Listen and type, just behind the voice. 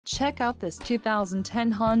Check out this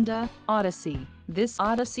 2010 Honda Odyssey. This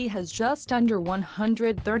Odyssey has just under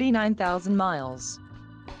 139,000 miles.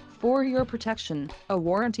 For your protection, a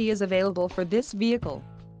warranty is available for this vehicle.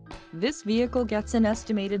 This vehicle gets an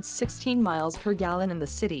estimated 16 miles per gallon in the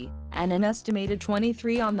city, and an estimated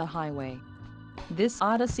 23 on the highway. This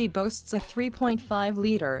Odyssey boasts a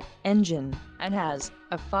 3.5-liter engine, and has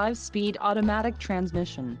a 5-speed automatic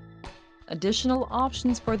transmission. Additional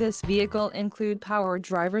options for this vehicle include power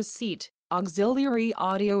driver's seat, auxiliary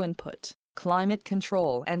audio input, climate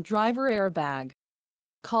control and driver airbag.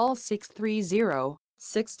 Call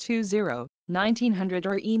 630-620-1900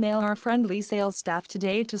 or email our friendly sales staff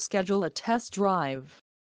today to schedule a test drive.